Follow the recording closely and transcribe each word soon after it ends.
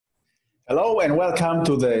Hello and welcome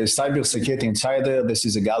to the CyberSecurity Insider. This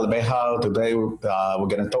is Yigal Behar. Today we're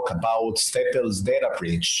going to talk about Staples data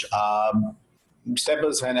breach.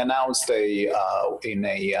 Staples had announced in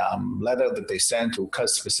a letter that they sent to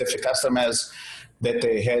specific customers that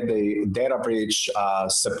they had a data breach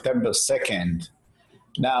September 2nd.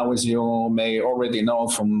 Now, as you may already know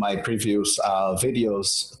from my previous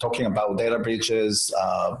videos talking about data breaches,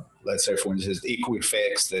 let's say, for instance,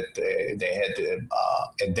 Equifax, that they had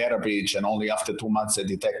a data breach, and only after 2 months they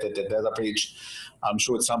detected the data breach. I'm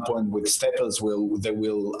sure at some point with Staples, they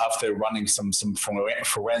will, after running some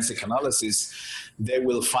forensic analysis, they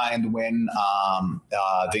will find when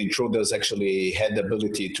the intruders actually had the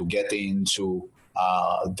ability to get into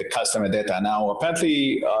the customer data. Now,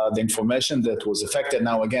 apparently, the information that was affected,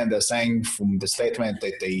 now again, they're saying from the statement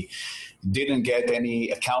that they didn't get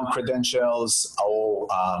any account credentials or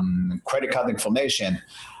credit card information.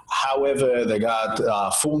 However, they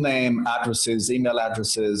got full name, addresses, email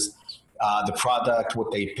addresses, the product,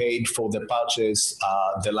 what they paid for the purchase,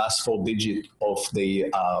 the last 4 digits of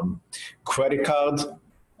the credit card,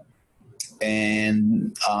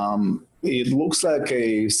 and it looks like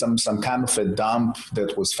some kind of a dump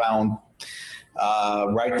that was found.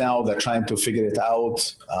 Right now, they're trying to figure it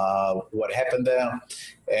out, what happened there,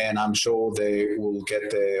 and I'm sure they will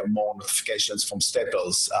get more notifications from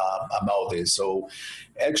Staples about this. So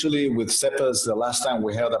actually with Staples, the last time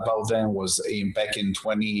we heard about them was back in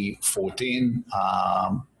 2014,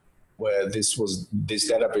 where this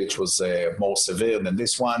data breach was more severe than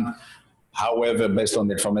this one. However, based on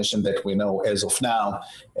the information that we know as of now,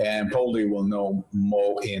 and probably will know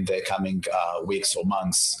more in the coming weeks or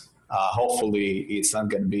months, hopefully it's not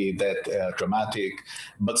going to be that dramatic.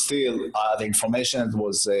 But still, the information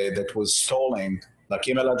that was stolen, like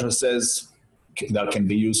email addresses, that can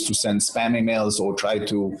be used to send spam emails or try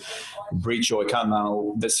to breach your account.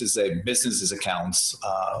 Now, this is a business's accounts.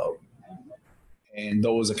 And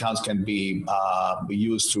those accounts can be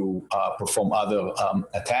used to perform other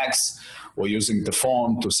attacks, or using the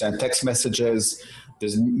phone to send text messages.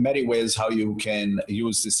 There's many ways how you can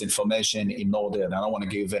use this information in order, and I don't want to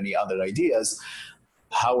give any other ideas.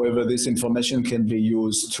 However, this information can be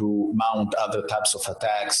used to mount other types of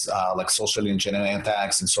attacks, like social engineering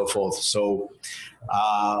attacks and so forth. So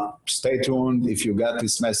stay tuned. If you got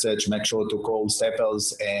this message, make sure to call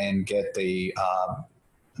Staples and get the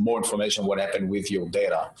more information what happened with your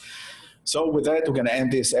data. So with that, we're going to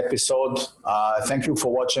end this episode. Thank you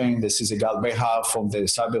for watching. This is Yigal Behar from the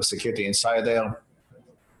CyberSecurity Insider.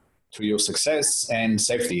 To your success and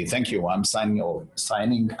safety. Thank you. I'm signing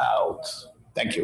out. Thank you.